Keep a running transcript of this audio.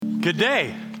Good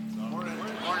day.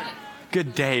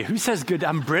 Good day. Who says good?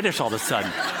 I'm British all of a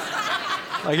sudden.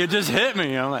 Like it just hit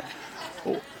me. I'm like,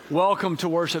 welcome to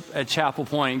worship at Chapel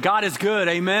Pointe. God is good.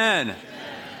 Amen.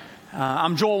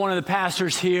 I'm Joel, one of the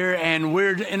pastors here, and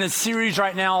we're in a series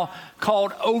right now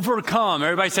called Overcome.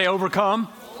 Everybody say Overcome.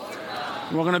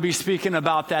 We're going to be speaking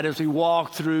about that as we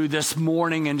walk through this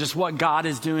morning and just what God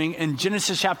is doing in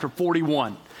Genesis chapter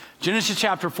 41. Genesis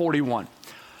chapter 41.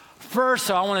 First,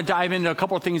 so I want to dive into a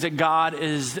couple of things that God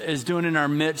is doing in our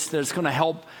midst that's going to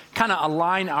help kind of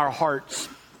align our hearts.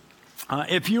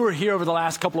 If you were here over the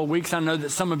last couple of weeks, I know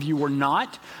that some of you were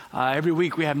not. Every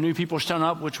week we have new people showing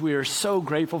up, which we are so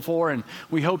grateful for, and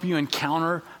we hope you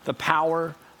encounter the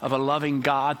power of a loving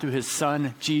God through his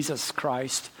son, Jesus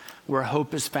Christ, where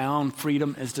hope is found,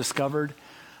 freedom is discovered.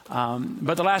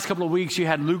 But the last couple of weeks, you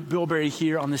had Luke Bilberry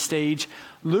here on the stage.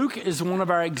 Luke is one of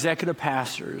our executive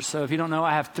pastors. So if you don't know,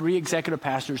 I have 3 executive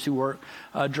pastors who work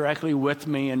directly with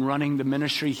me and running the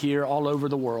ministry here all over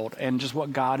the world and just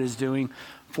what God is doing.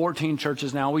 14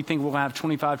 churches now. We think we'll have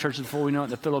 25 churches before we know it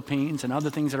in the Philippines and other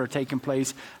things that are taking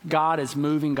place. God is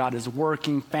moving. God is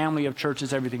working. Family of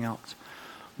churches, everything else.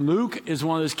 Luke is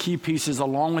one of those key pieces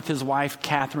along with his wife,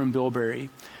 Catherine Bilberry.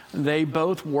 They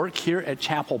both work here at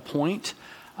Chapel Pointe.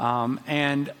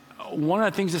 And one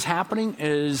of the things that's happening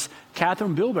is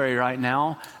Catherine Bilberry right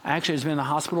now actually has been in the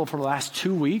hospital for the last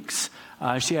 2 weeks.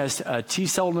 She has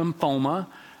T-cell lymphoma,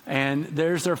 and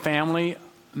there's their family,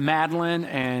 Madeline,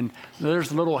 and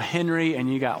there's little Henry,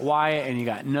 and you got Wyatt, and you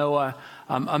got Noah.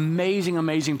 Amazing,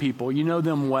 amazing people. You know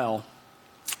them well.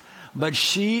 But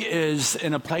she is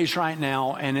in a place right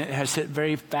now, and it has hit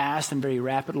very fast and very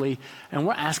rapidly, and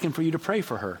we're asking for you to pray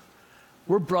for her.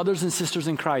 We're brothers and sisters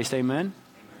in Christ, amen?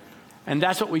 And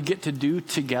that's what we get to do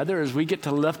together is we get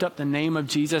to lift up the name of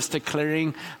Jesus,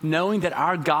 declaring, knowing that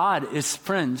our God is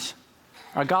friends.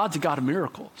 Our God's a God of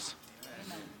miracles.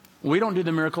 We don't do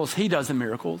the miracles. He does the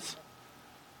miracles.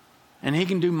 And he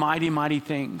can do mighty, mighty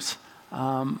things.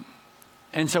 And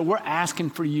so we're asking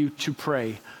for you to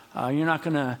pray. You're not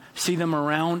going to see them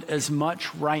around as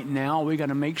much right now. We got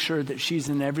to make sure that she's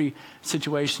in every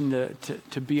situation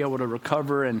to be able to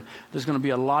recover. And there's going to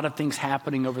be a lot of things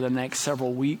happening over the next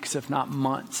several weeks, if not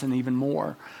months and even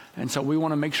more. And so we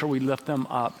want to make sure we lift them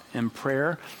up in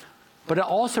prayer. But it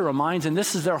also reminds, and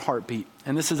this is their heartbeat,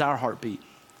 and this is our heartbeat.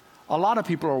 A lot of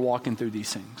people are walking through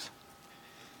these things.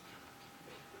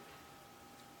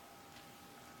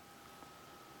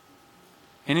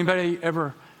 Anybody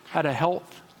ever had a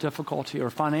health difficulty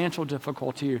or financial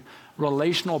difficulty,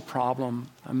 relational problem,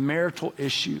 a marital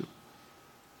issue,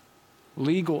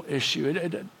 legal issue?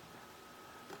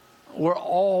 We're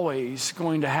always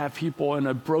going to have people in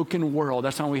a broken world.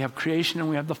 That's why we have creation and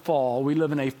we have the fall. We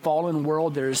live in a fallen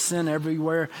world. There is sin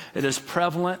everywhere. It is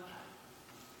prevalent.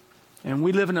 And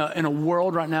we live in a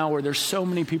world right now where there's so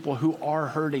many people who are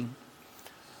hurting.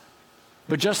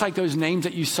 But just like those names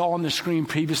that you saw on the screen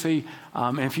previously,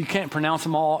 and if you can't pronounce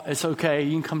them all, it's okay.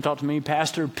 You can come talk to me.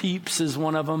 Pastor Peeps is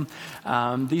one of them.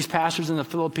 These pastors in the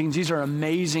Philippines, these are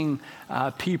amazing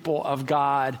people of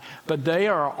God. But they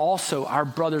are also our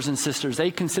brothers and sisters.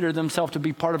 They consider themselves to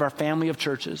be part of our family of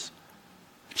churches,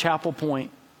 Chapel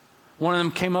Pointe. One of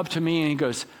them came up to me and he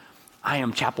goes, "I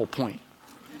am Chapel Pointe."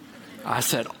 I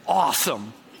said,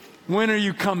 "Awesome. When are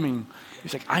you coming?"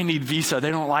 He's like, "I need visa.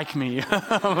 They don't like me."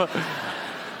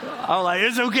 I'm like,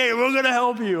 "It's okay. We're going to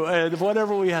help you." And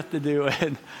whatever we have to do.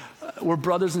 And we're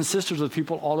brothers and sisters with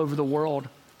people all over the world.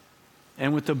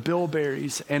 And with the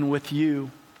Bilberrys and with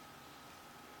you.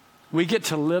 We get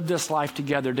to live this life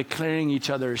together, declaring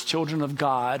each other as children of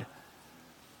God.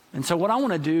 And so what I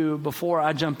want to do before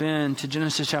I jump into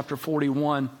Genesis chapter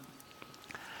 41,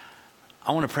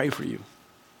 I want to pray for you.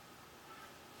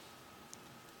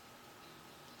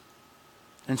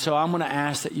 And so I'm going to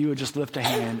ask that you would just lift a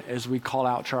hand as we call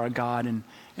out to our God and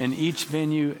in each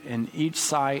venue, in each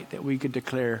site that we could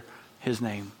declare his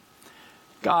name.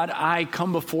 God, I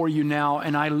come before you now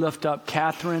and I lift up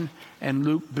Catherine and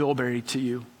Luke Bilberry to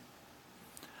you.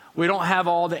 We don't have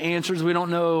all the answers. We don't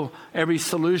know every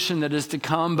solution that is to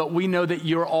come, but we know that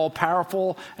you're all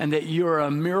powerful and that you're a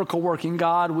miracle working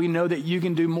God. We know that you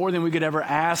can do more than we could ever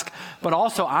ask. But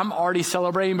also I'm already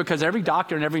celebrating because every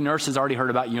doctor and every nurse has already heard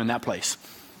about you in that place.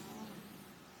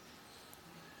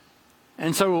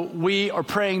 And so we are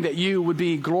praying that you would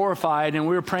be glorified, and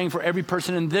we're praying for every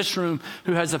person in this room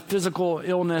who has a physical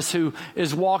illness, who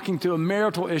is walking through a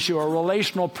marital issue or a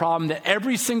relational problem, that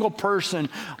every single person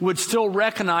would still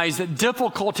recognize that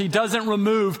difficulty doesn't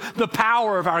remove the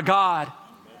power of our God.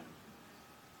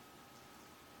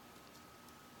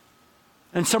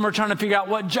 And some are trying to figure out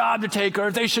what job to take or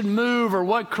if they should move or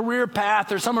what career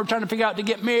path, or some are trying to figure out to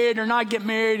get married or not get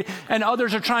married. And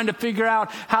others are trying to figure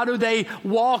out how do they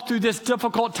walk through this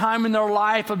difficult time in their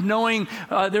life of knowing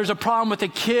there's a problem with a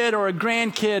kid or a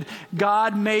grandkid.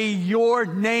 God, may your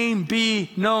name be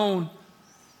known.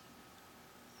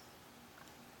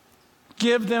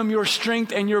 Give them your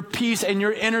strength and your peace and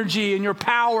your energy and your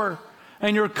power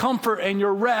and your comfort and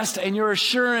your rest and your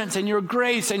assurance and your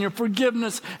grace and your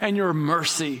forgiveness and your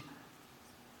mercy.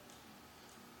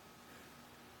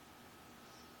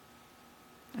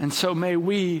 And so may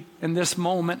we in this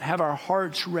moment have our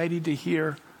hearts ready to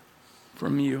hear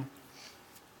from you,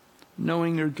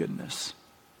 knowing your goodness.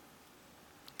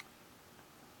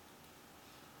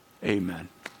 Amen.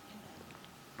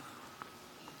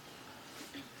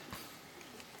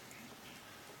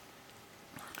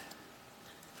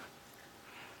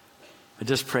 I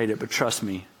just prayed it, but trust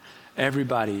me,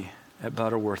 everybody at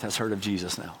Butterworth has heard of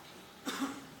Jesus now.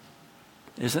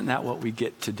 Isn't that what we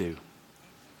get to do?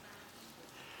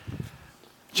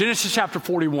 Genesis chapter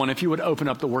 41, if you would open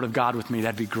up the Word of God with me,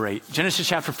 that'd be great. Genesis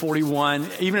chapter 41,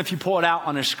 even if you pull it out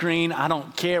on a screen, I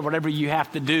don't care, whatever you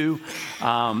have to do.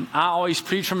 I always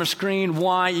preach from a screen.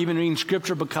 Why? Even reading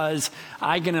Scripture, because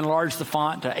I can enlarge the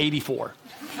font to 84.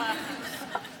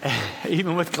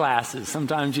 Even with glasses,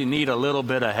 sometimes you need a little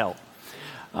bit of help.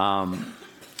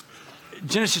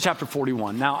 Genesis chapter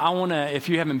 41. Now, I want to, if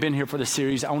you haven't been here for the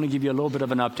series, I want to give you a little bit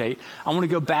of an update. I want to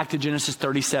go back to Genesis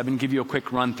 37, give you a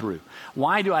quick run through.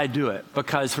 Why do I do it?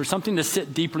 Because for something to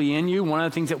sit deeply in you, one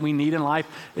of the things that we need in life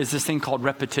is this thing called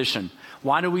repetition.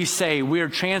 Why do we say we are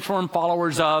transformed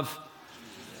followers of,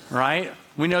 right?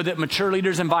 We know that mature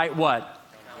leaders invite what?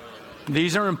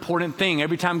 These are important things.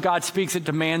 Every time God speaks, it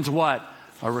demands what?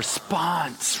 A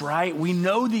response, right? We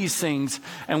know these things,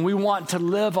 and we want to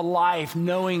live a life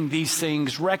knowing these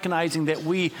things, recognizing that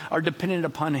we are dependent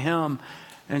upon Him.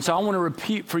 And so I want to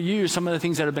repeat for you some of the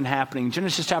things that have been happening.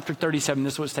 Genesis chapter 37,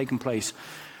 this is what's taking place.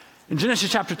 In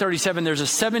Genesis chapter 37, there's a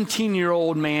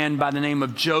 17-year-old man by the name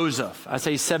of Joseph. I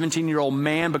say 17-year-old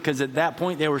man because at that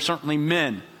point they were certainly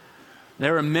men. They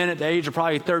were men at the age of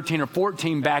probably 13 or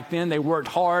 14 back then. They worked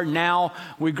hard. Now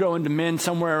we grow into men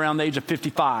somewhere around the age of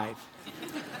 55.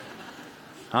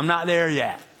 I'm not there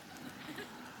yet.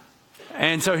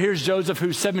 And so here's Joseph,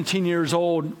 who's 17 years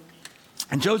old.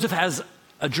 And Joseph has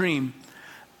a dream,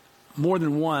 more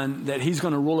than one, that he's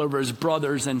going to rule over his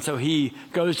brothers. And so he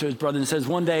goes to his brother and says,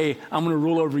 one day I'm going to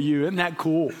rule over you. Isn't that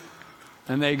cool?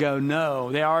 And they go,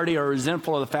 no. They already are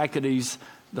resentful of the fact that he's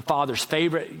the father's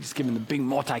favorite. He's given the big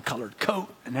multicolored coat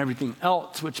and everything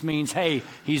else, which means, hey,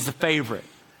 he's the favorite.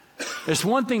 It's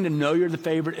one thing to know you're the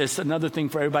favorite. It's another thing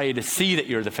for everybody to see that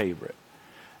you're the favorite.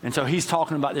 And so he's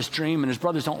talking about this dream, and his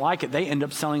brothers don't like it. They end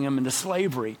up selling him into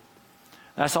slavery.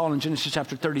 That's all in Genesis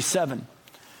chapter 37.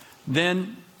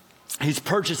 Then he's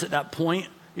purchased at that point,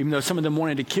 even though some of them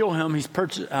wanted to kill him. He's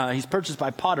purchased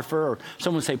by Potiphar, or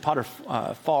some would say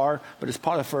Potiphar, but it's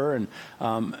Potiphar.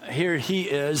 And here he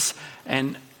is,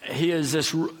 and he is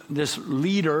this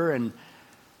leader, and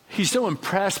he's so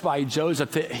impressed by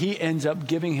Joseph that he ends up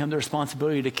giving him the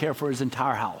responsibility to care for his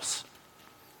entire house.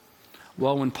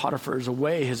 Well, when Potiphar is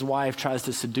away, his wife tries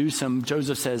to seduce him.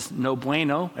 Joseph says, no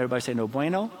bueno. Everybody say no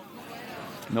bueno.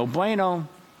 No bueno.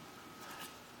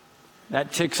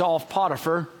 That ticks off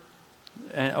Potiphar,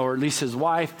 or at least his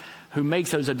wife, who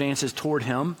makes those advances toward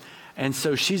him. And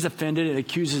so she's offended and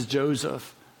accuses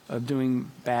Joseph of doing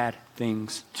bad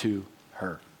things to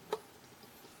her.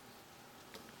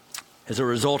 As a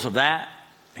result of that,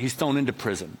 he's thrown into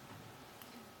prison.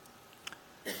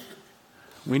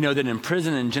 We know that in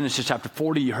prison in Genesis chapter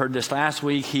 40, you heard this last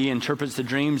week, he interprets the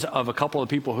dreams of a couple of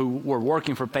people who were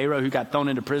working for Pharaoh who got thrown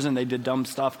into prison. They did dumb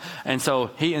stuff. And so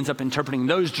he ends up interpreting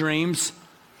those dreams.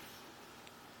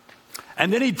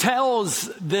 And then he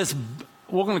tells this,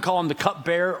 we're going to call him the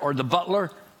cupbearer or the butler,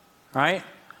 right?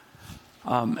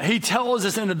 He tells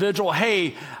this individual,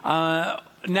 hey,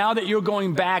 now that you're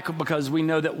going back, because we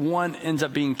know that one ends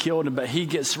up being killed, but he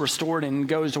gets restored and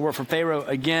goes to work for Pharaoh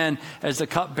again as the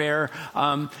cupbearer.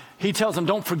 He tells him,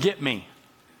 don't forget me.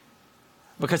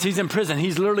 Because he's in prison.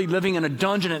 He's literally living in a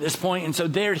dungeon at this point. And so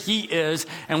there he is.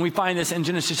 And we find this in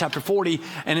Genesis chapter 40.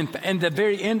 And in the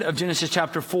very end of Genesis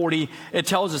chapter 40, it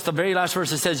tells us, the very last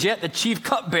verse, it says, yet the chief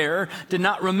cupbearer did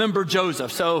not remember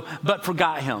Joseph, but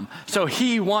forgot him. So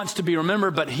he wants to be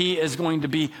remembered, but he is going to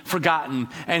be forgotten.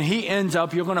 And he ends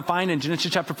up, you're going to find in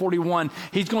Genesis chapter 41,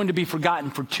 he's going to be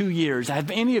forgotten for 2 years. Have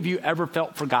any of you ever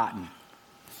felt forgotten?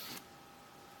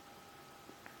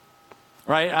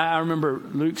 Right? I remember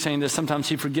Luke saying this. Sometimes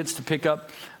he forgets to pick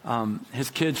up his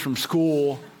kids from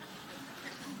school.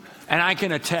 And I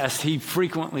can attest, he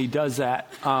frequently does that.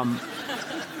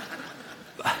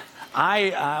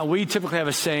 We typically have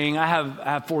a saying. I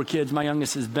have 4 kids. My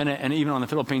youngest is Bennett, and even on the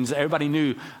Philippines, everybody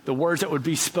knew the words that would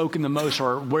be spoken the most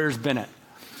are, "Where's Bennett?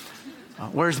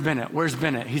 Where's Bennett? Where's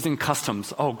Bennett? He's in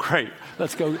customs. Oh, great.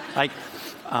 Let's go."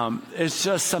 It's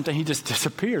just something, he just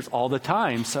disappears all the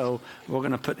time. So we're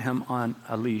going to put him on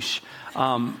a leash.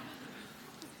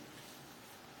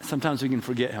 Sometimes we can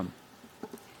forget him.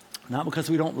 Not because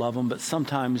we don't love him, but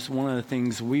sometimes one of the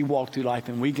things we walk through life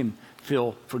and we can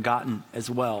feel forgotten as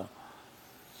well.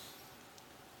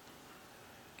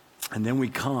 And then we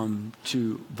come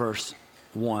to verse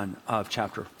 1 of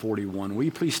chapter 41. Will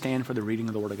you please stand for the reading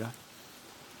of the Word of God?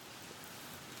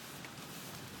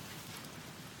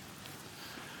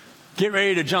 Get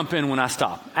ready to jump in when I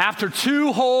stop. After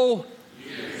 2 whole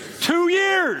years. 2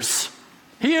 years,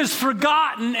 he is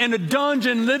forgotten in a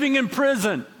dungeon, living in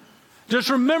prison. Just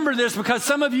remember this, because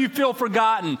some of you feel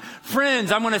forgotten.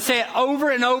 Friends, I'm going to say it over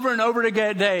and over and over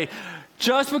again today.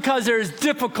 Just because there is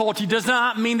difficulty does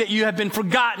not mean that you have been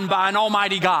forgotten by an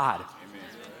almighty God. Amen.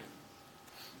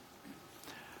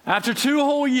 After 2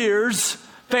 whole years,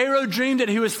 Pharaoh dreamed that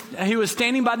he was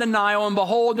standing by the Nile, and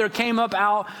behold, there came up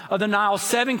out of the Nile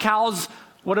 7 cows.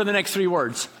 What are the next 3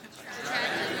 words?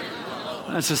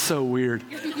 That's just so weird.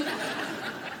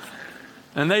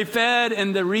 And they fed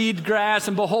in the reed grass,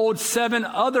 and behold, 7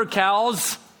 other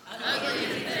cows.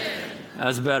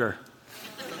 That's better.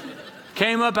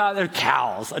 Came up out there,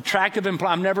 cows, attractive and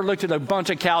plump. I've never looked at a bunch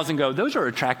of cows and go, "Those are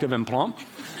attractive and plump."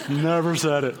 Never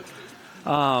said it.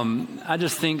 I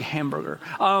just think hamburger.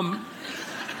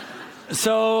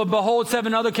 So behold,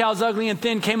 7 other cows, ugly and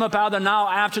thin, came up out of the Nile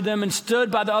after them and stood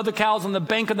by the other cows on the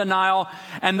bank of the Nile.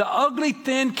 And the ugly,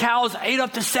 thin cows ate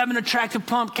up the 7 attractive,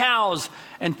 plump cows.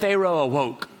 And Pharaoh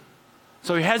awoke.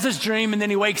 So he has this dream, and then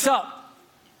he wakes up.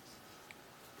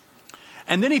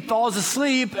 And then he falls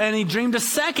asleep, and he dreamed a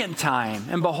second time.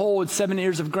 And behold, 7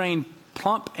 ears of grain,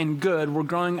 plump and good, were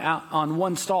growing out on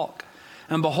one stalk.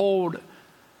 And behold,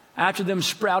 after them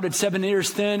sprouted 7 ears,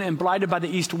 thin and blighted by the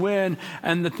east wind.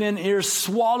 And the thin ears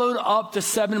swallowed up the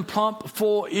 7 plump,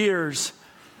 full ears.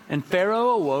 And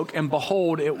Pharaoh awoke, and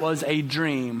behold, it was a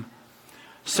dream.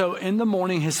 So in the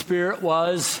morning his spirit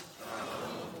was,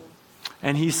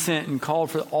 and he sent and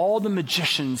called for all the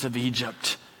magicians of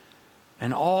Egypt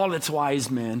and all its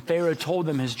wise men. Pharaoh told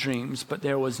them his dreams, but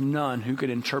there was none who could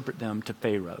interpret them to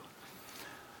Pharaoh.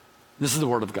 This is the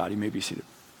word of God. You may be seated.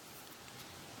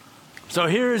 So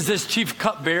here is this chief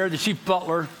cupbearer, the chief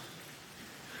butler,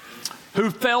 who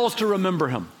fails to remember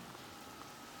him.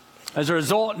 As a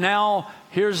result, now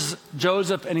here's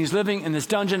Joseph, and he's living in this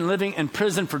dungeon, living in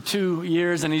prison for 2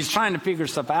 years, and he's trying to figure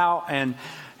stuff out, and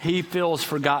he feels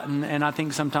forgotten, and I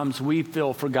think sometimes we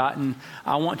feel forgotten.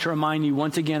 I want to remind you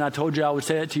once again, I told you I would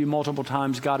say it to you multiple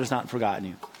times, God has not forgotten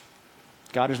you.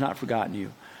 God has not forgotten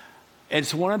you.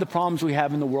 It's one of the problems we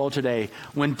have in the world today.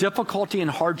 When difficulty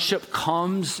and hardship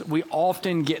comes, we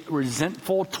often get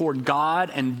resentful toward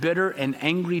God and bitter and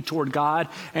angry toward God,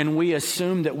 and we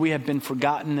assume that we have been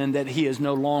forgotten and that he is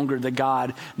no longer the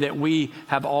God that we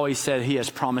have always said he has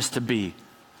promised to be.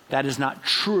 That is not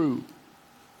true.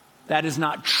 That is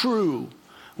not true.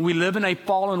 We live in a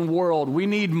fallen world. We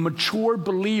need mature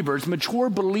believers. Mature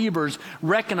believers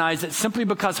recognize that simply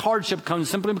because hardship comes,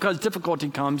 simply because difficulty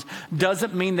comes,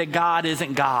 doesn't mean that God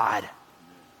isn't God.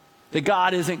 That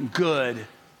God isn't good.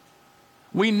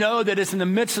 We know that it's in the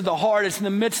midst of the hard, it's in the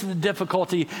midst of the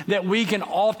difficulty that we can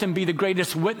often be the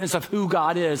greatest witness of who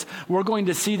God is. We're going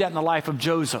to see that in the life of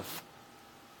Joseph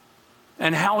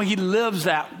and how he lives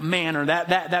that manner,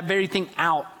 that very thing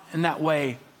out in that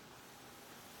way.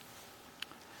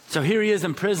 So here he is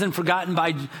in prison, forgotten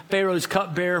by Pharaoh's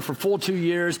cupbearer for full 2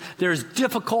 years. There's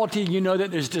difficulty. You know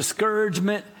that there's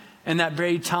discouragement in that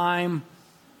very time.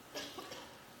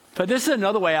 But this is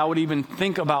another way I would even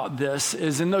think about this,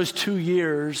 is in those 2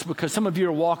 years, because some of you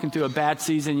are walking through a bad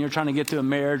season, you're trying to get through a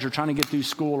marriage or trying to get through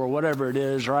school or whatever it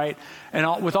is, right?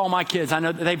 And with all my kids, I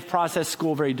know that they've processed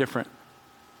school very different.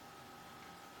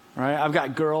 Right? I've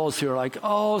got girls who are like,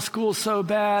 "Oh, school's so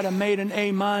bad, I made an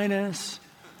A-."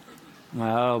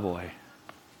 Oh, boy.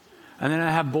 And then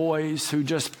I have boys who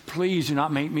just, "Please do not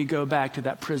make me go back to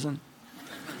that prison."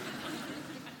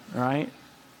 Right?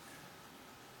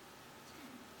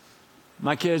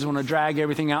 My kids want to drag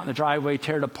everything out in the driveway,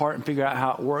 tear it apart, and figure out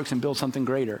how it works and build something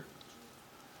greater.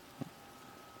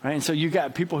 Right? And so you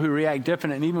got people who react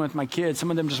different. And even with my kids, some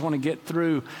of them just want to get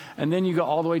through. And then you go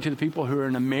all the way to the people who are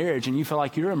in a marriage and you feel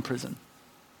like you're in prison.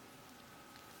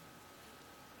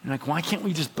 You're like, why can't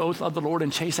we just both love the Lord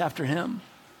and chase after him?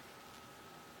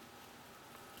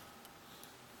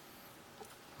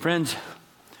 Friends,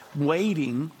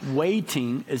 waiting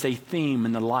is a theme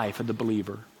in the life of the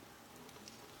believer.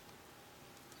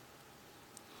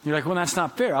 You're like, well, that's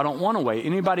not fair. I don't want to wait.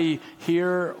 Anybody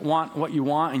here want what you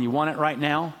want and you want it right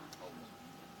now?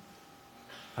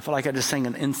 I feel like I just sang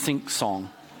an NSYNC song.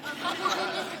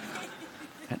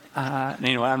 And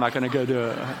anyway, I'm not going to go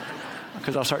to it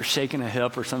because I'll start shaking a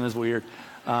hip or something that's weird.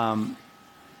 And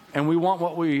we want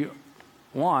what we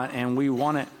want, and we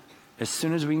want it as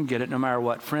soon as we can get it, no matter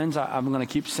what. Friends, I'm going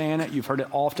to keep saying it. You've heard it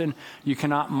often. You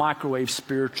cannot microwave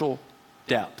spiritual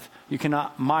depth. You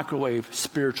cannot microwave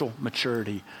spiritual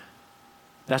maturity.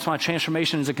 That's why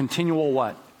transformation is a continual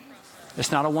what?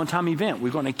 It's not a one-time event.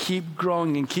 We're going to keep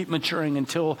growing and keep maturing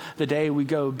until the day we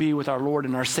go be with our Lord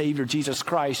and our Savior, Jesus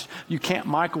Christ. You can't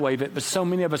microwave it, but so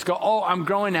many of us go, oh, I'm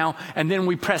growing now, and then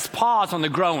we press pause on the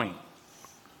growing.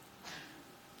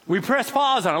 We press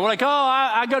pause on it. We're like, oh,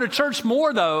 I go to church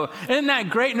more, though. Isn't that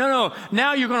great? No.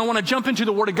 Now you're going to want to jump into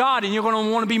the Word of God, and you're going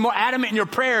to want to be more adamant in your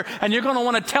prayer, and you're going to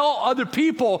want to tell other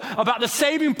people about the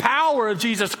saving power of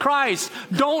Jesus Christ.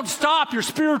 Don't stop your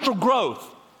spiritual growth.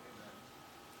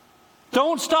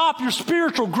 Don't stop your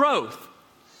spiritual growth.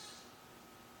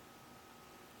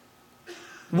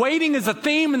 Waiting is a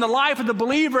theme in the life of the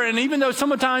believer, and even though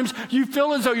sometimes you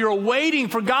feel as though you're waiting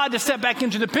for God to step back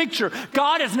into the picture,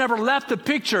 God has never left the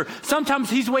picture. Sometimes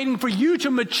He's waiting for you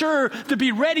to mature to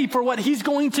be ready for what He's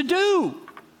going to do.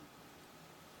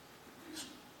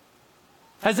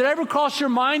 Has it ever crossed your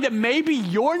mind that maybe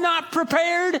you're not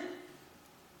prepared?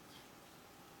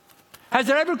 Has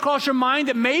it ever crossed your mind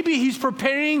that maybe He's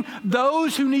preparing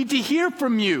those who need to hear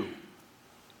from you?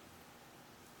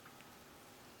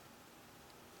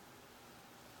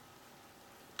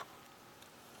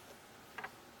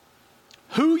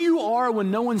 Who you are when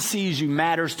no one sees you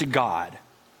matters to God.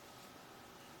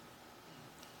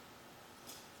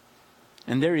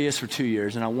 And there He is for 2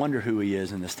 years, and I wonder who He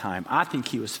is in this time. I think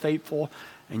He was faithful,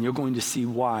 and you're going to see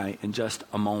why in just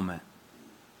a moment.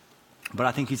 But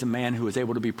I think He's a man who is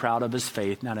able to be proud of his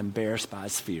faith, not embarrassed by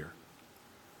his fear.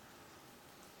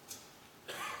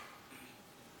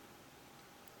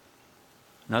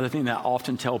 Another thing that I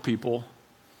often tell people,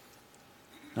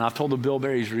 and I've told the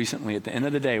Bilberries recently, at the end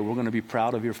of the day, we're going to be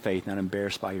proud of your faith, not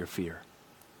embarrassed by your fear.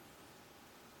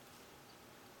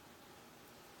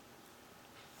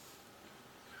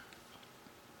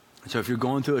 So if you're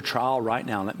going through a trial right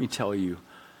now, let me tell you,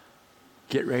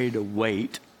 get ready to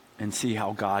wait and see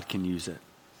how God can use it.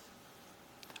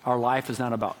 Our life is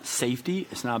not about safety.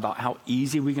 It's not about how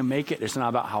easy we can make it. It's not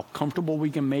about how comfortable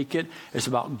we can make it. It's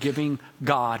about giving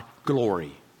God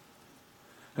glory.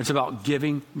 It's about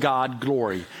giving God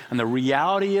glory. And the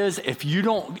reality is, if you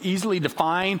don't easily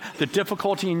define the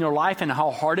difficulty in your life and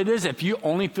how hard it is, if you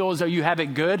only feel as though you have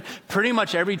it good, pretty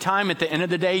much every time at the end of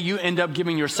the day, you end up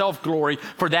giving yourself glory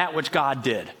for that which God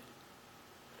did.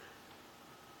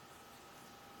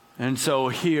 And so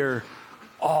here,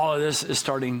 all of this is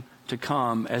starting to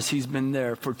come as He's been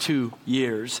there for 2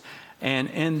 years. And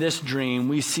in this dream,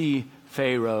 we see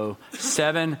Pharaoh,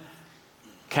 7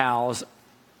 cows,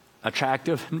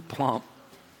 attractive and plump.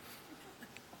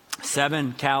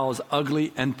 7 cows,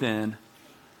 ugly and thin.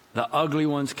 The ugly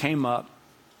ones came up,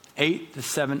 ate the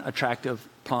 7 attractive,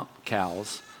 plump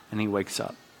cows, and he wakes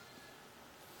up.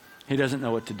 He doesn't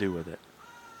know what to do with it.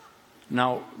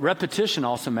 Now, repetition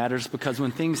also matters, because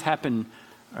when things happen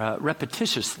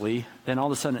repetitiously, then all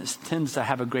of a sudden it tends to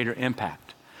have a greater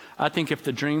impact. I think if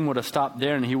the dream would have stopped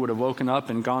there and he would have woken up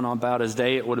and gone on about his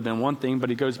day, it would have been one thing, but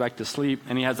he goes back to sleep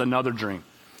and he has another dream.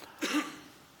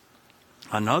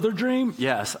 Another dream?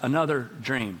 Yes, another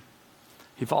dream.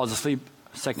 He falls asleep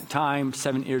a second time,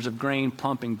 7 ears of grain,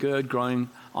 plump and good, growing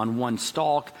on one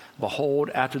stalk. Behold,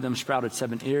 after them sprouted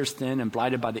 7 ears, thin and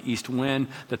blighted by the east wind.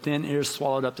 The thin ears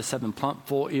swallowed up the 7 plump,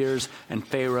 full ears, and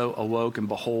Pharaoh awoke, and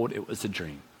behold, it was a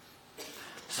dream.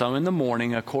 So in the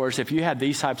morning, of course, if you have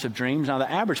these types of dreams, now the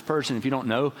average person, if you don't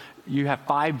know, you have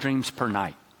 5 dreams per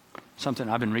night. Something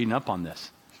I've been reading up on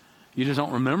this. You just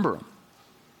don't remember them.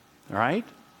 All right?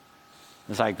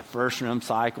 It's like the first REM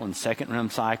cycle and second REM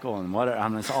cycle and whatever. I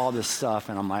mean, it's all this stuff.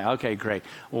 And I'm like, okay, great.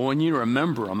 Well, when you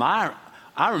remember them, I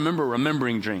remember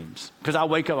remembering dreams. Because I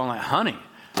wake up, I'm like, honey,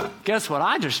 guess what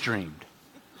I just dreamed?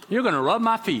 You're going to rub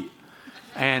my feet.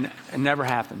 And it never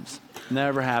happens.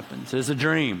 Never happens. It's a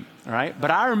dream. All right?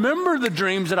 But I remember the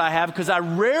dreams that I have, because I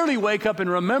rarely wake up and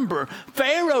remember.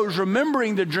 Pharaoh's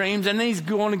remembering the dreams, and then he's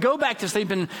going to go back to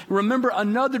sleep and remember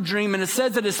another dream, and it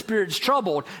says that his spirit's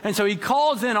troubled. And so he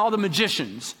calls in all the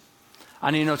magicians.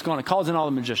 I need to know what's going on. Calls in all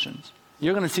the magicians.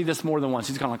 You're going to see this more than once.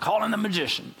 He's going to call in the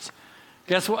magicians.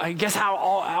 Guess what? Guess how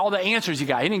all the answers he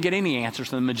got. He didn't get any answers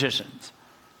from the magicians.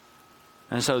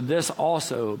 And so this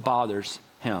also bothers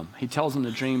him. He tells him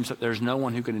the dreams that there's no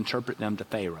one who could interpret them to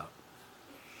Pharaoh.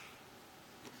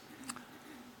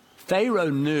 Pharaoh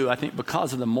knew, I think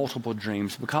because of the multiple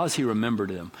dreams, because he remembered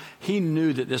them, he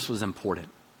knew that this was important.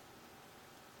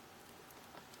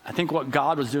 I think what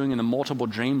God was doing in the multiple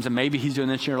dreams, and maybe he's doing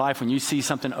this in your life when you see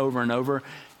something over and over,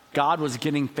 God was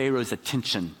getting Pharaoh's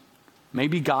attention.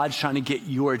 Maybe God's trying to get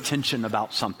your attention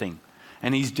about something.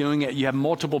 And he's doing it. You have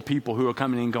multiple people who are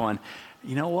coming in going,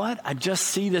 you know what? I just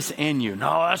see this in you.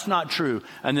 No, that's not true.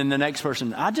 And then the next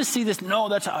person, I just see this. No,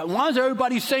 why is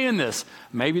everybody saying this?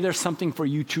 Maybe there's something for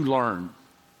you to learn.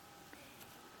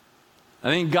 I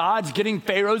think God's getting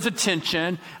Pharaoh's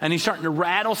attention, and he's starting to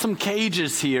rattle some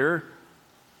cages here.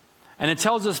 And it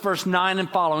tells us verse 9 and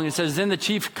following, it says, then the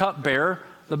chief cupbearer,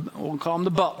 we'll call him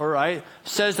the butler, right,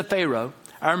 says to Pharaoh,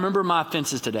 I remember my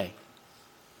offenses today.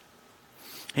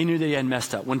 He knew that he had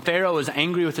messed up. When Pharaoh was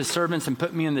angry with his servants and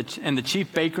put me and the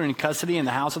chief baker in custody in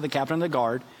the house of the captain of the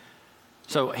guard,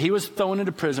 so he was thrown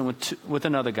into prison with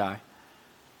another guy.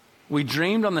 We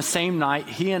dreamed on the same night,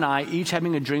 he and I, each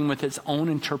having a dream with its own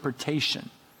interpretation.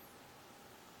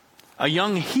 A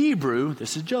young Hebrew,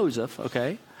 this is Joseph,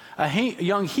 okay, a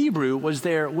young Hebrew was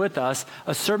there with us,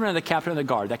 a servant of the captain of the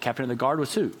guard. That captain of the guard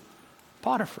was who?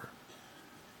 Potiphar.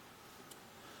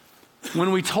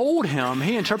 When we told him,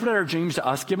 he interpreted our dreams to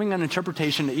us, giving an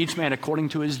interpretation to each man according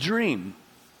to his dream.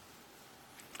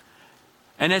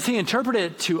 And as he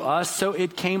interpreted it to us, so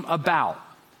it came about.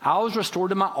 I was restored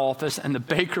to my office, and the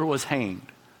baker was hanged.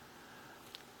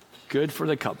 Good for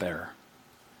the cupbearer.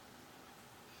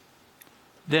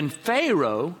 Then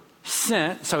Pharaoh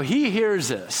sent, so he hears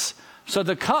this. So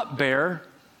the cupbearer,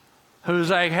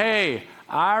 who's like, hey,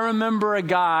 I remember a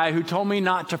guy who told me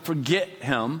not to forget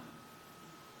him.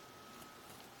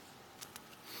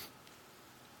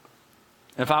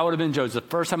 If I would have been Joseph, the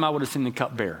first time I would have seen the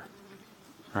cupbearer,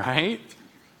 right?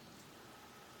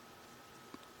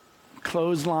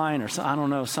 Clothesline or I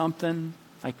don't know, something.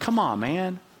 Like, come on,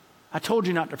 man. I told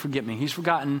you not to forget me. He's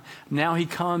forgotten. Now he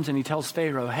comes and he tells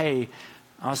Pharaoh, hey,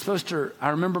 I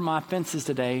remember my offenses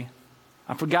today.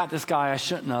 I forgot this guy I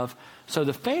shouldn't have. So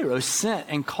the Pharaoh sent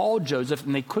and called Joseph,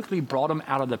 and they quickly brought him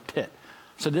out of the pit.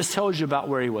 So this tells you about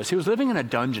where he was. He was living in a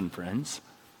dungeon, friends.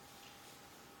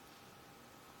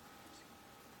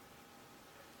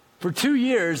 For 2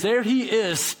 years, there he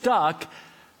is stuck.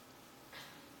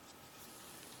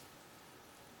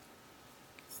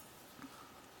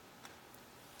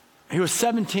 He was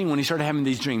 17 when he started having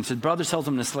these dreams. His brother sells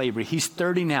him into slavery. He's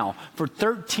 30 now. For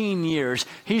 13 years,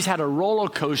 he's had a roller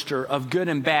coaster of good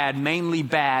and bad, mainly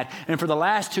bad. And for the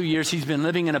last 2 years, he's been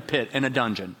living in a pit, in a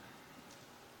dungeon.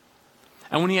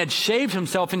 And when he had shaved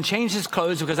himself and changed his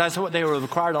clothes, because that's what they were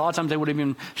required, a lot of times they would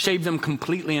even shave them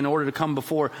completely in order to come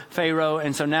before Pharaoh.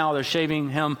 And so now they're shaving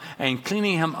him and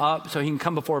cleaning him up so he can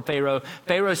come before Pharaoh.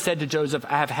 Pharaoh said to Joseph,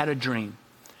 I have had a dream,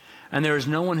 and there is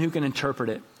no one who can interpret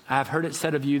it. I have heard it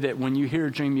said of you that when you hear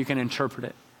a dream, you can interpret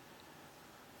it.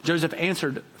 Joseph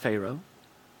answered Pharaoh,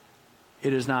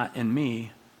 it is not in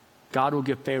me. God will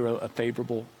give Pharaoh a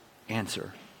favorable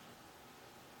answer.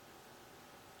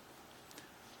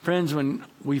 Friends, when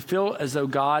we feel as though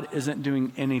God isn't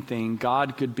doing anything,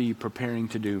 God could be preparing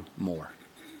to do more.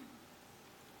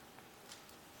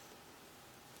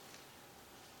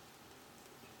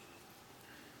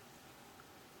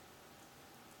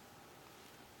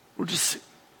 We're just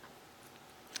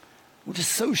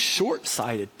so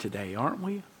short-sighted today, aren't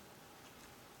we?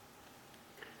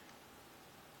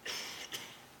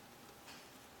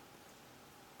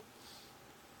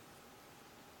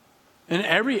 In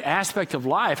every aspect of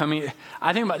life. I mean,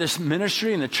 I think about this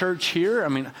ministry and the church here. I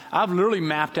mean, I've literally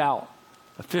mapped out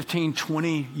a 15,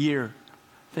 20-year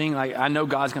thing. Like, I know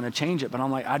God's going to change it, but I'm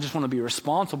like, I just want to be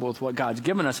responsible with what God's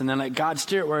given us, and then let God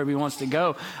steer it wherever he wants to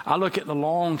go. I look at the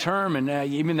long term, and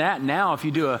even that now, if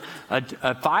you do a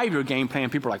 5-year game plan,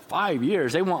 people are like, 5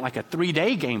 years? They want like a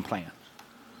 3-day game plan.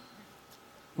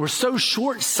 We're so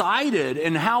short-sighted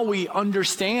in how we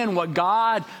understand what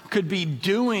God could be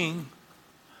doing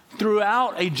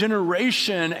throughout a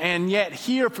generation, and yet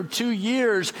here for 2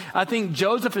 years, I think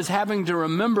Joseph is having to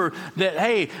remember that,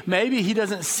 hey, maybe he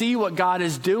doesn't see what God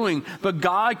is doing, but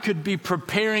God could be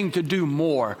preparing to do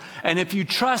more. And if you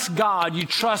trust God, you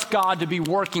trust God to be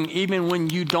working even when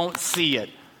you don't see it.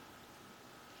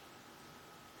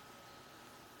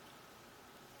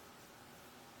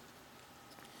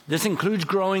 This includes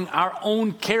growing our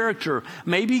own character.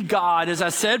 Maybe God, as I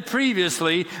said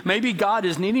previously, maybe God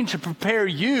is needing to prepare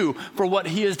you for what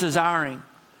he is desiring.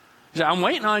 He said, I'm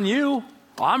waiting on you.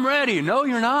 I'm ready. No,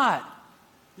 you're not.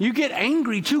 You get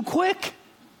angry too quick.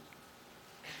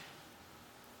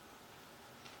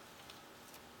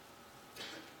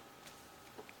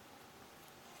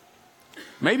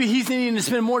 Maybe he's needing to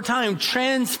spend more time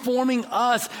transforming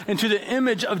us into the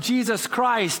image of Jesus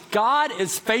Christ. God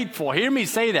is faithful. Hear me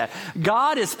say that.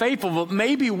 God is faithful, but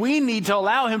maybe we need to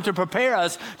allow him to prepare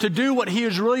us to do what he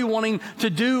is really wanting to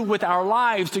do with our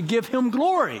lives, to give him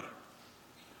glory.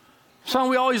 So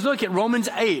we always look at Romans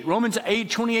 8,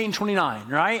 28 and 29,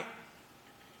 right?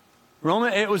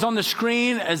 It was on the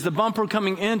screen as the bumper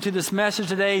coming into this message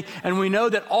today, and we know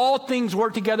that all things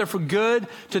work together for good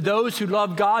to those who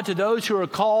love God, to those who are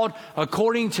called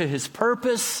according to his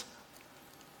purpose.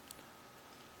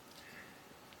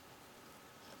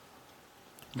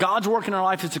 God's work in our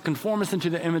life is to conform us into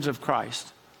the image of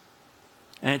Christ.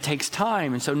 And it takes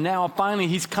time. And so now finally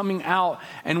he's coming out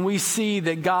and we see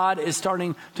that God is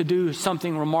starting to do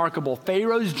something remarkable.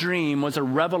 Pharaoh's dream was a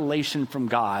revelation from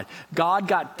God. God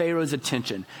got Pharaoh's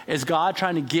attention. Is God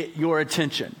trying to get your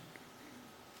attention?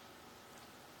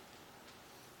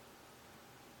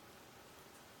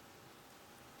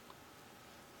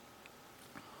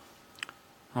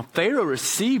 Well, Pharaoh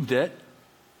received it.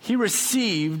 He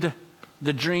received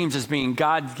the dreams as being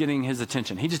God getting his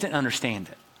attention. He just didn't understand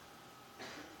it.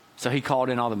 So he called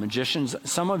in all the magicians.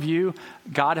 Some of you,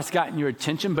 God has gotten your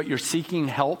attention, but you're seeking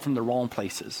help from the wrong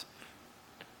places.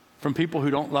 From people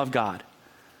who don't love God.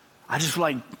 I just feel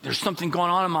like there's something going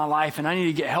on in my life and I need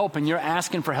to get help. And you're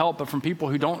asking for help, but from people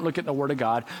who don't look at the Word of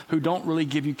God, who don't really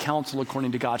give you counsel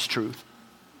according to God's truth.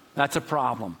 That's a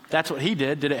problem. That's what he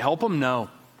did. Did it help him? No.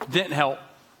 Didn't help.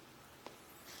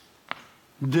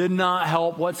 Did not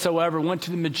help whatsoever. Went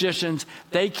to the magicians.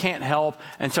 They can't help.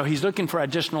 And so he's looking for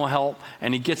additional help,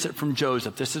 and he gets it from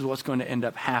Joseph. This is what's going to end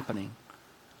up happening.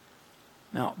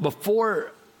 Now,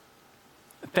 before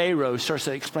Pharaoh starts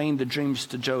to explain the dreams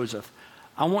to Joseph,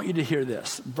 I want you to hear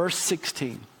this. Verse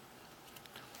 16.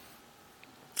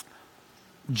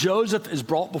 Joseph is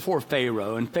brought before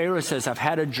Pharaoh, and Pharaoh says, I've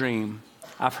had a dream.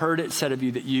 I've heard it said of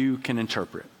you that you can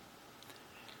interpret.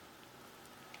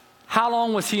 How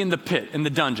long was he in the pit, in the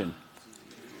dungeon?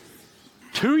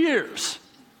 2 years.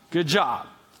 Good job.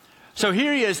 So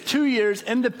here he is, 2 years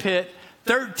in the pit,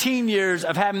 13 years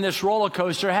of having this roller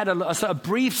coaster, had a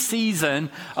brief season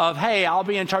of, hey, I'll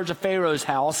be in charge of Pharaoh's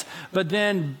house, but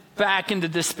then back into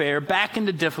despair, back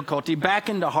into difficulty, back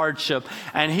into hardship.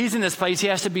 And he's in this place, he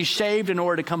has to be shaved in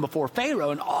order to come before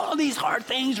Pharaoh. And all of these hard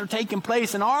things are taking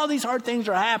place, and all of these hard things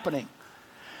are happening.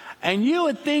 And you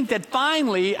would think that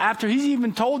finally, after he's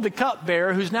even told the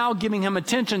cupbearer, who's now giving him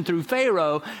attention through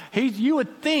Pharaoh, you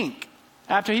would think,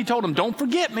 after he told him, don't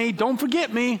forget me,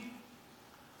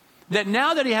 that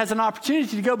now that he has an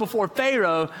opportunity to go before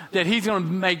Pharaoh, that he's going to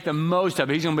make the most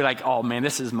of it. He's going to be like, oh man,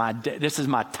 this is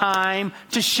my time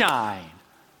to shine.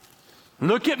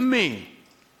 Look at me.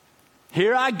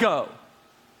 Here I go.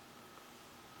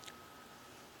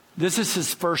 This is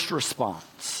his first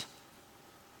response.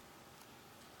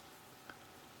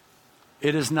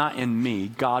 It is not in me.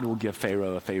 God will give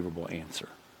Pharaoh a favorable answer.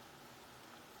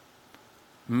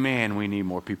 Man, we need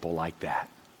more people like that.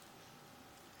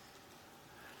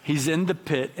 He's in the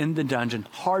pit, in the dungeon,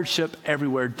 hardship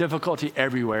everywhere, difficulty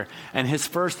everywhere. And his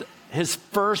first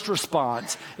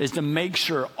response is to make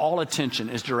sure all attention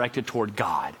is directed toward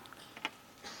God.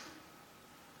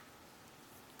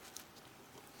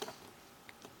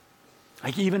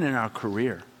 Like even in our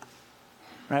career,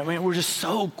 right? I mean, we're just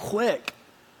so quick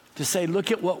to say,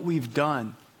 look at what we've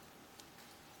done.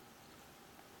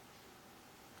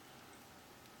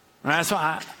 And that's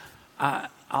why I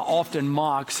often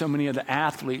mock so many of the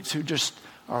athletes who just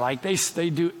are like, they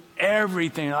do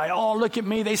everything. Like, oh, look at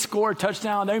me. They score a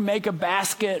touchdown. They make a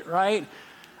basket, right?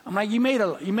 I'm like, you made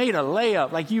a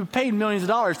layup. Like you paid millions of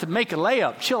dollars to make a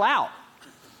layup. Chill out.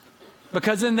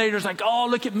 Because then they're just like, oh,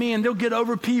 look at me. And they'll get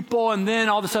over people. And then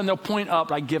all of a sudden they'll point up,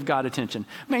 like give God attention.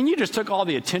 Man, you just took all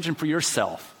the attention for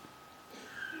yourself.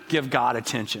 Give God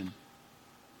attention.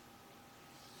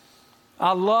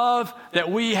 I love that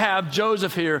we have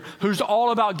Joseph here who's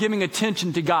all about giving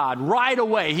attention to God right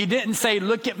away. He didn't say,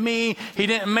 look at me. He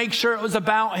didn't make sure it was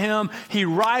about him. He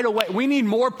right away. We need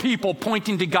more people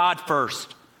pointing to God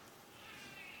first.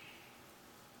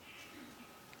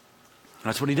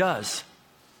 That's what he does.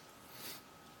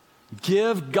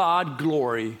 Give God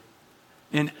glory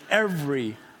in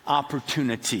every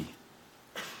opportunity.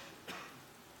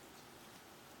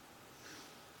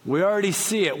 We already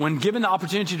see it. When given the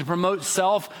opportunity to promote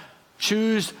self,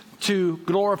 choose to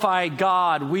glorify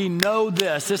God. We know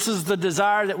this. This is the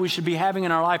desire that we should be having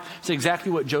in our life. It's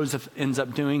exactly what Joseph ends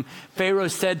up doing. Pharaoh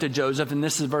said to Joseph, and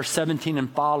this is verse 17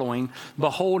 and following,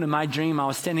 "Behold, in my dream, I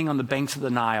was standing on the banks of the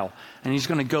Nile." And he's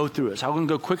going to go through it. So I'm going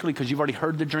to go quickly because you've already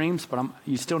heard the dreams, but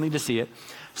you still need to see it.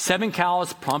 7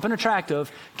 cows, plump and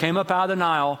attractive, came up out of the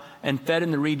Nile and fed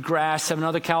in the reed grass. 7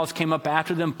 other cows came up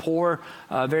after them, poor,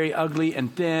 very ugly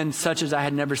and thin, such as I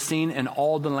had never seen in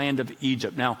all the land of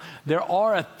Egypt. Now, there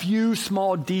are a few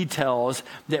small details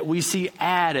that we see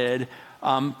added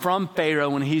from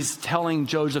Pharaoh when he's telling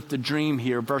Joseph the dream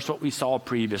here versus what we saw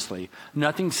previously.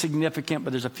 Nothing significant, but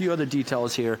there's a few other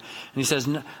details here. And he says,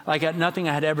 like nothing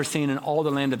I had ever seen in all the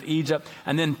land of Egypt.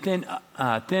 And then thin,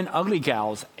 ugly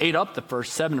cows ate up the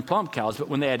first 7 plump cows, but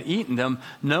when they had eaten them,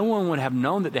 no one would have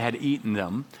known that they had eaten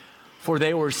them, for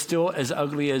they were still as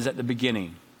ugly as at the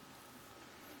beginning.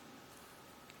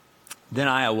 Then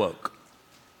I awoke.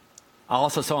 I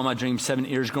also saw in my dream 7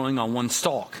 ears growing on one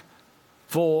stalk,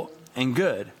 full and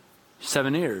good.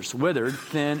 7 ears, withered,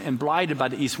 thin, and blighted by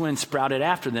the east wind, sprouted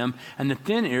after them, and the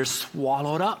thin ears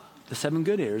swallowed up the 7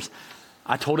 good ears.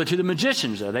 I told it to the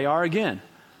magicians, there they are again.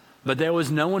 But there was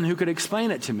no one who could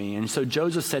explain it to me. And so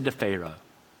Joseph said to Pharaoh.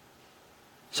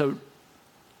 So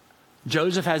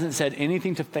Joseph hasn't said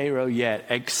anything to Pharaoh yet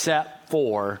except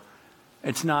for,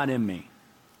 it's not in me.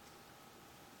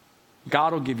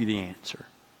 God will give you the answer.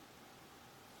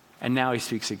 And now he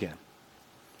speaks again.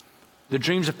 The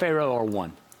dreams of Pharaoh are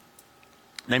one.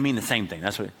 They mean the same thing.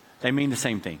 They mean the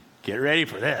same thing. Get ready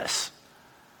for this.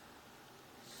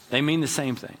 They mean the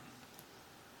same thing.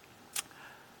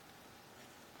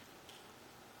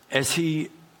 As he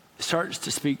starts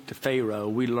to speak to Pharaoh,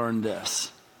 we learn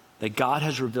this, that God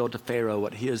has revealed to Pharaoh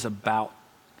what he is about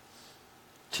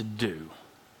to do.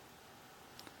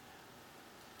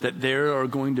 That there are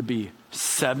going to be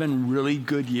 7 really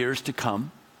good years to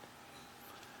come.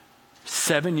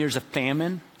 7 years of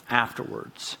famine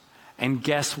afterwards. And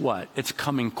guess what? It's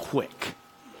coming quick.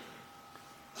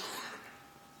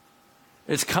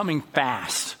 It's coming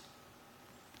fast.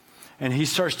 And he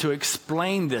starts to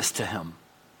explain this to him.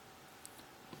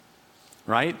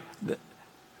 Right?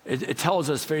 It tells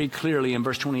us very clearly in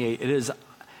verse 28, it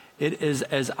is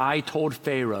as I told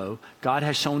Pharaoh, God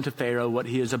has shown to Pharaoh what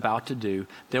he is about to do.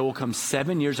 There will come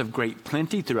 7 years of great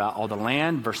plenty throughout all the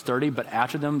land. Verse 30, but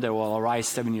after them there will arise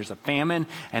 7 years of famine,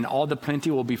 and all the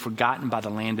plenty will be forgotten by the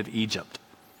land of Egypt.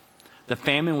 The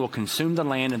famine will consume the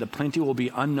land, and the plenty will be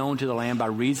unknown to the land by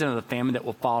reason of the famine that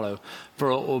will follow,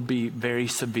 for it will be very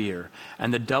severe.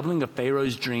 And the doubling of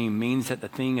Pharaoh's dream means that the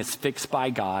thing is fixed by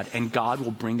God, and God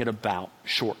will bring it about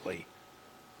shortly.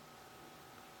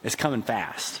 It's coming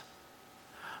fast.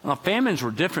 Now, famines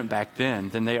were different back then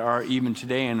than they are even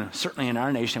today, and certainly in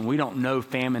our nation, we don't know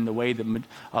famine the way that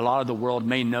a lot of the world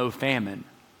may know famine,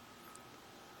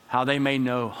 how they may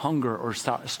know hunger or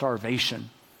starvation.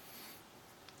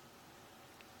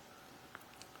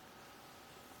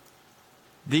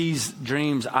 These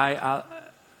dreams, let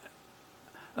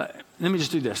me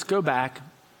just do this. Go back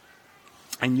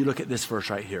and you look at this verse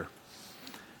right here.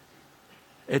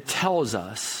 It tells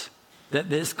us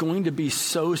that it's going to be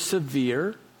so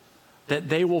severe that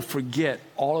they will forget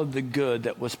all of the good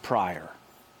that was prior.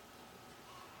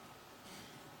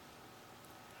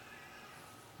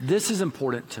 This is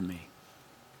important to me.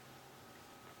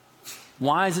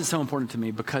 Why is it so important to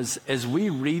me? Because as we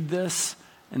read this,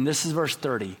 and this is verse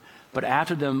 30, but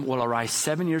after them will arise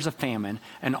 7 years of famine,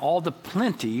 and all the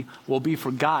plenty will be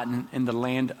forgotten in the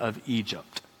land of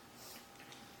Egypt.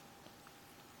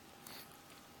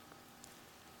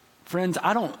 Friends,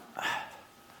 I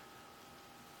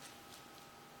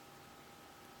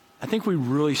think we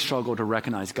really struggle to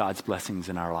recognize God's blessings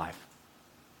in our life.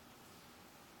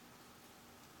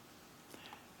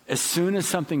 As soon as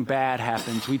something bad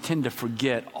happens, we tend to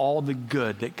forget all the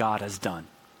good that God has done.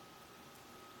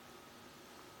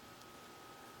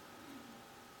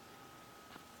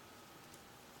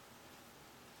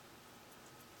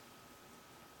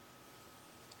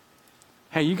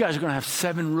 Hey, you guys are going to have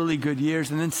 7 really good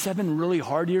years, and then 7 really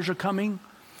hard years are coming.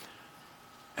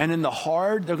 And in the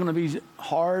hard, they're going to be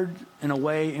hard in a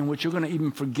way in which you're going to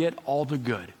even forget all the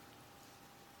good.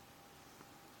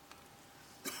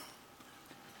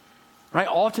 Right?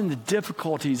 Often the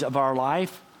difficulties of our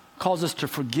life cause us to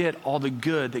forget all the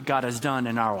good that God has done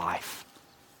in our life.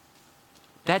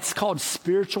 That's called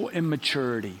spiritual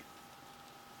immaturity.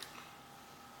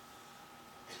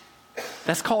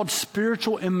 That's called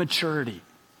spiritual immaturity.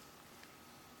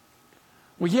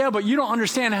 Well, yeah, but you don't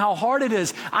understand how hard it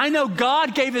is. I know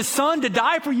God gave his son to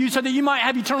die for you so that you might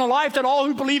have eternal life, that all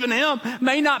who believe in him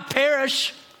may not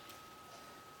perish.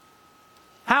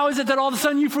 How is it that all of a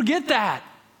sudden you forget that?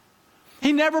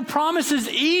 He never promises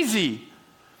easy.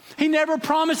 He never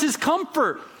promises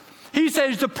comfort. He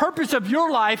says the purpose of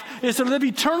your life is to live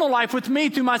eternal life with me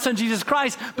through my son Jesus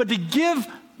Christ, but to give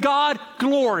God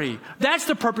glory. That's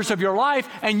the purpose of your life,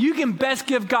 and you can best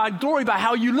give God glory by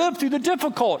how you live through the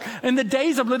difficult, in the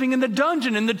days of living in the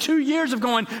dungeon, in the 2 years of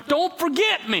going, don't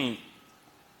forget me.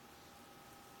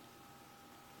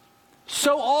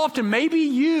 So often, maybe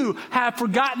you have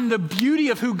forgotten the beauty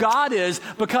of who God is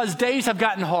because days have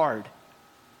gotten hard.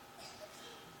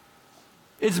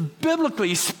 It's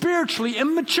biblically, spiritually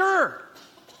immature.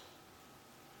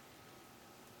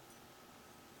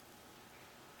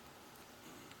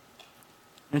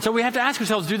 And so we have to ask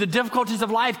ourselves, do the difficulties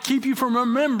of life keep you from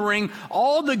remembering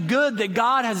all the good that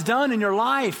God has done in your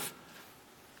life?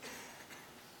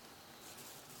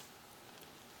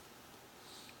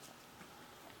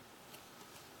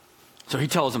 So he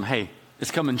tells them, hey,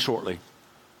 it's coming shortly.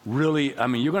 Really, I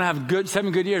mean, you're going to have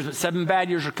 7 good years, but 7 bad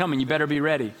years are coming. You better be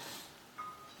ready.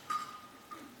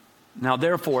 Now,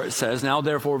 therefore, it says,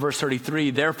 verse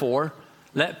 33, therefore,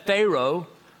 let Pharaoh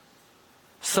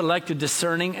select a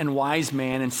discerning and wise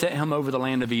man and set him over the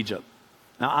land of Egypt.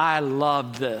 Now, I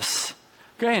love this.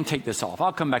 Go ahead and take this off.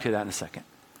 I'll come back to that in a second.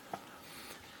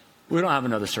 We don't have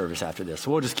another service after this,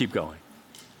 so we'll just keep going.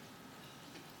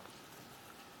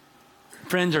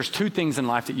 Friends, there's 2 things in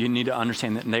life that you need to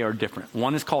understand that they are different.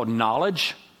 One is called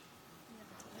knowledge,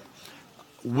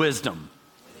 wisdom.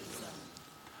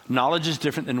 Knowledge is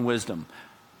different than wisdom.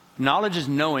 Knowledge is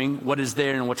knowing what is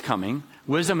there and what's coming.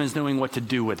 Wisdom is knowing what to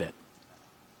do with it.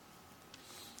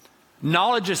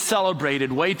 Knowledge is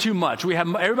celebrated way too much.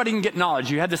 Everybody can get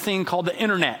knowledge. You have this thing called the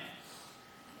internet.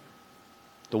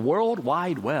 The World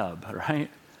Wide Web, right?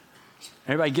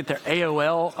 Everybody get their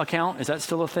AOL account. Is that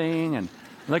still a thing? And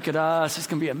look at us. It's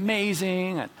going to be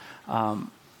amazing. And,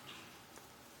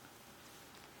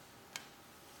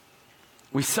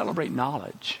 we celebrate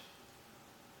knowledge.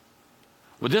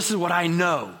 Well, this is what I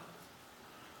know.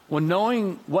 Well,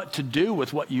 knowing what to do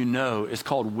with what you know is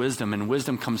called wisdom, and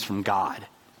wisdom comes from God.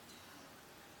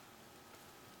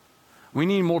 We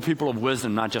need more people of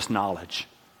wisdom, not just knowledge.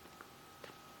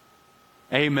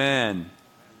 Amen.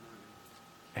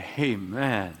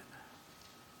 Amen.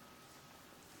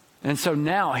 And so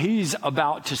now he's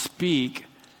about to speak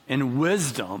in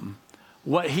wisdom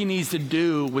what he needs to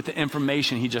do with the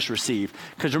information he just received.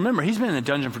 Because remember, he's been in the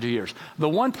dungeon for 2 years. The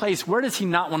one place, where does he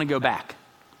not want to go back?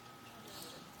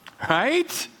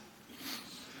 Right?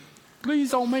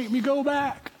 Please don't make me go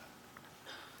back.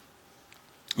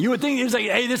 You would think he was like,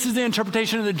 hey, this is the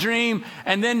interpretation of the dream,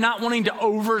 and then not wanting to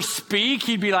overspeak,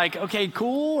 he'd be like, okay,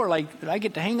 cool, or like, did I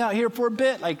get to hang out here for a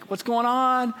bit? Like, what's going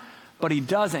on? But he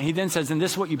doesn't. He then says, and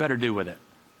this is what you better do with it.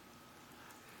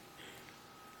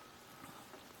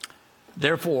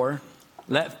 Therefore,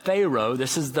 let Pharaoh,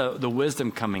 this is the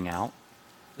wisdom coming out,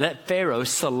 let Pharaoh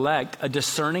select a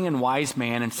discerning and wise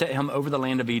man and set him over the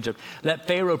land of Egypt. Let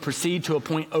Pharaoh proceed to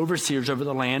appoint overseers over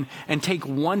the land and take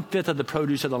 1/5 of the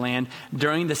produce of the land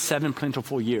during the 7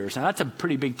 plentiful years. Now, that's a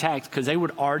pretty big tax because they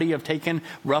would already have taken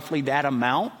roughly that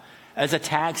amount as a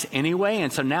tax anyway.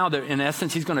 And so now, in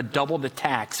essence, he's going to double the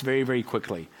tax very, very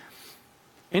quickly.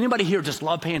 Anybody here just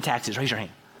love paying taxes? Raise your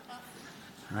hand.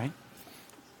 All right?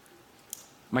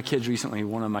 My kids recently,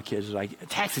 one of my kids was like,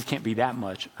 taxes can't be that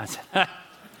much. I said, ha.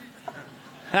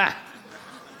 Ha.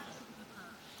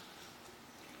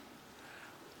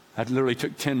 I literally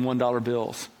took 10 $1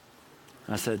 bills.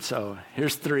 I said, so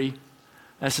here's 3.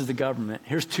 This is the government.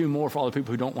 Here's 2 more for all the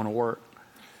people who don't want to work.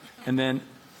 And then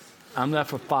I'm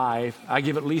left with 5. I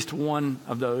give at least 1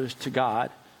 of those to God.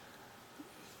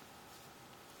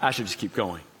 I should just keep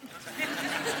going.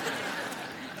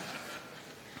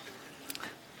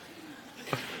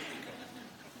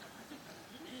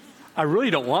 I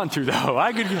really don't want to, though.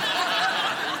 I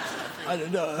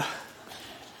don't know.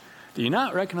 Do you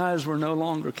not recognize we're no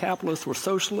longer capitalists, we're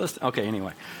socialists? Okay,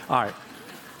 anyway. All right.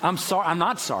 I'm sorry. I'm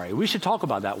not sorry. We should talk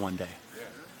about that one day.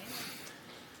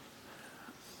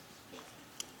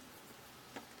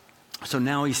 So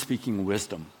now he's speaking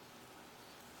wisdom.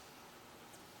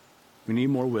 We need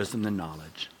more wisdom than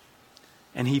knowledge.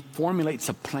 And he formulates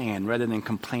a plan rather than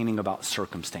complaining about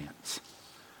circumstance.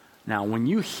 Now, when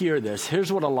you hear this,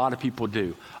 here's what a lot of people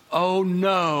do. Oh,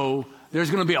 no, there's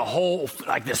going to be a whole,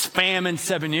 like this famine,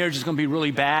 7 years, it's going to be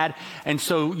really bad. And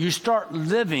so you start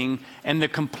living in the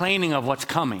complaining of what's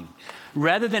coming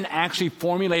rather than actually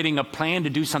formulating a plan to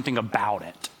do something about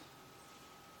it.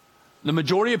 The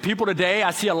majority of people today, I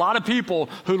see a lot of people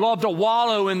who love to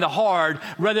wallow in the hard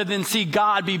rather than see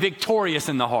God be victorious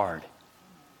in the hard.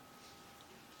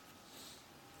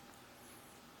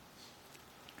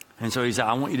 And so he said,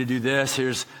 I want you to do this.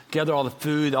 Here's gather all the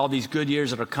food, all these good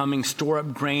years that are coming, store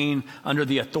up grain under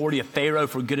the authority of Pharaoh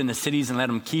for good in the cities and let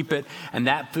him keep it. And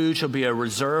that food shall be a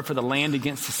reserve for the land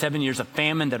against the 7 years of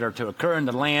famine that are to occur in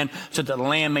the land so that the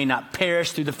land may not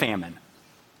perish through the famine.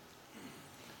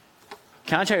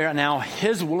 Can I tell you right now,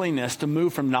 his willingness to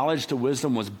move from knowledge to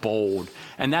wisdom was bold.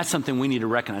 And that's something we need to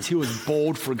recognize. He was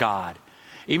bold for God.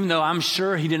 Even though I'm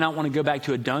sure he did not want to go back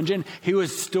to a dungeon, he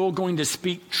was still going to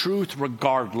speak truth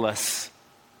regardless.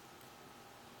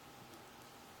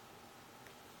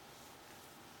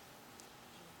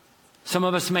 Some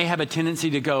of us may have a tendency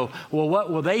to go, well,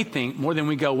 what will they think? More than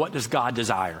we go, what does God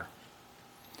desire?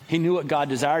 He knew what God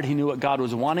desired. He knew what God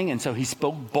was wanting. And so he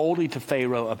spoke boldly to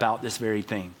Pharaoh about this very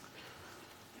thing.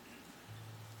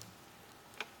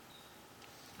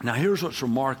 Now, here's what's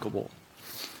remarkable.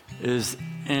 Is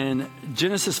in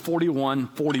Genesis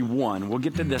 41:41. We'll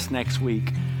get to this next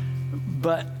week.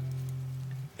 But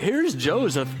here's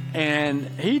Joseph, and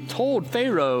he told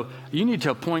Pharaoh, you need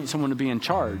to appoint someone to be in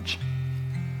charge.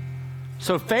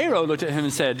 So Pharaoh looked at him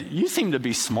and said, you seem to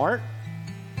be smart.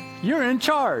 You're in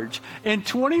charge. In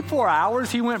 24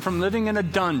 hours, he went from living in a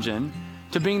dungeon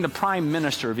to being the prime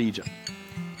minister of Egypt.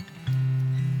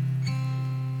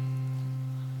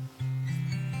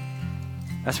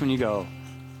 That's when you go,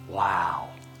 wow,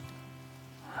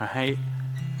 right?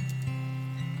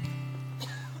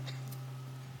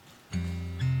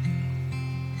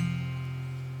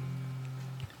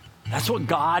 That's what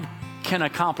God can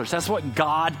accomplish. That's what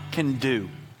God can do.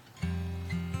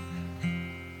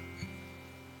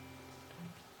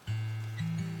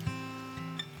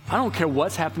 I don't care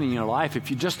what's happening in your life. If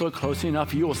you just look closely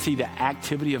enough, you will see the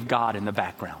activity of God in the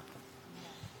background.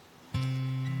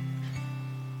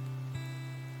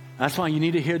 That's why you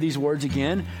need to hear these words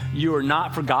again. You are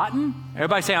not forgotten.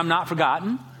 Everybody say, I'm not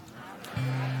forgotten.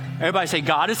 Everybody say,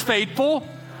 God is faithful.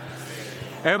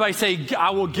 Everybody say,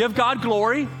 I will give God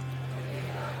glory.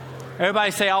 Everybody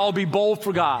say, I will be bold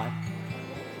for God.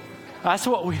 That's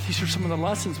what these are some of the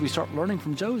lessons we start learning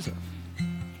from Joseph.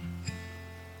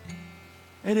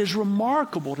 It is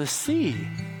remarkable to see.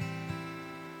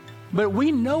 But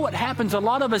we know what happens. A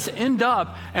lot of us end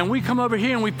up and we come over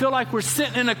here and we feel like we're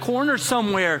sitting in a corner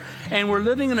somewhere and we're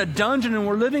living in a dungeon and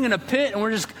we're living in a pit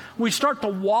and we start to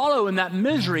wallow in that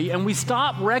misery and we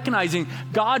stop recognizing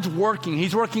God's working.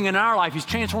 He's working in our life. He's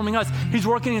transforming us. He's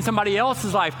working in somebody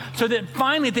else's life so that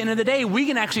finally at the end of the day, we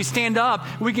can actually stand up.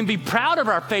 We can be proud of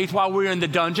our faith while we're in the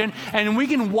dungeon and we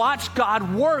can watch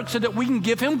God work so that we can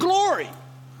give him glory.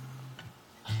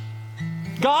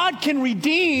 God can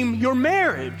redeem your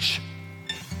marriage.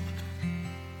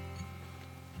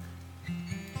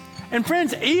 And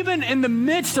friends, even in the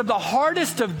midst of the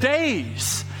hardest of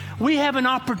days, we have an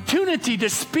opportunity to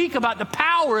speak about the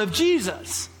power of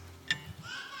Jesus.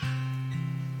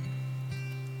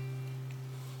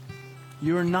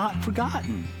 You are not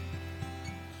forgotten.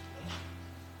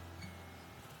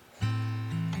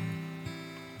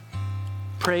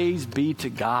 Praise be to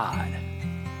God.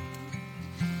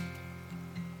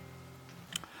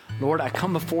 Lord, I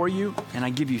come before you and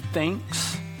I give you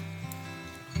thanks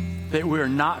that we are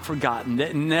not forgotten,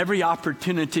 that in every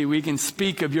opportunity we can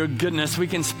speak of your goodness, we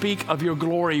can speak of your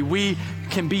glory, we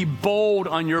can be bold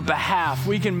on your behalf.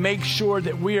 We can make sure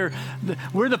that we're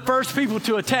the first people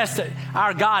to attest that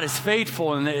our God is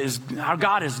faithful and our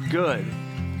God is good.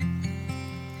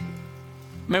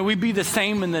 May we be the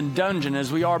same in the dungeon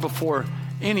as we are before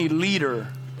any leader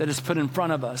that is put in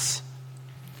front of us.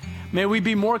 May we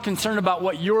be more concerned about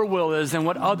what your will is than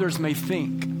what others may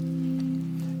think.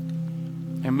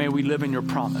 And may we live in your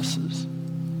promises.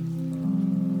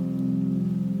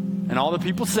 And all the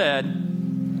people said,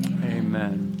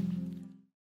 amen.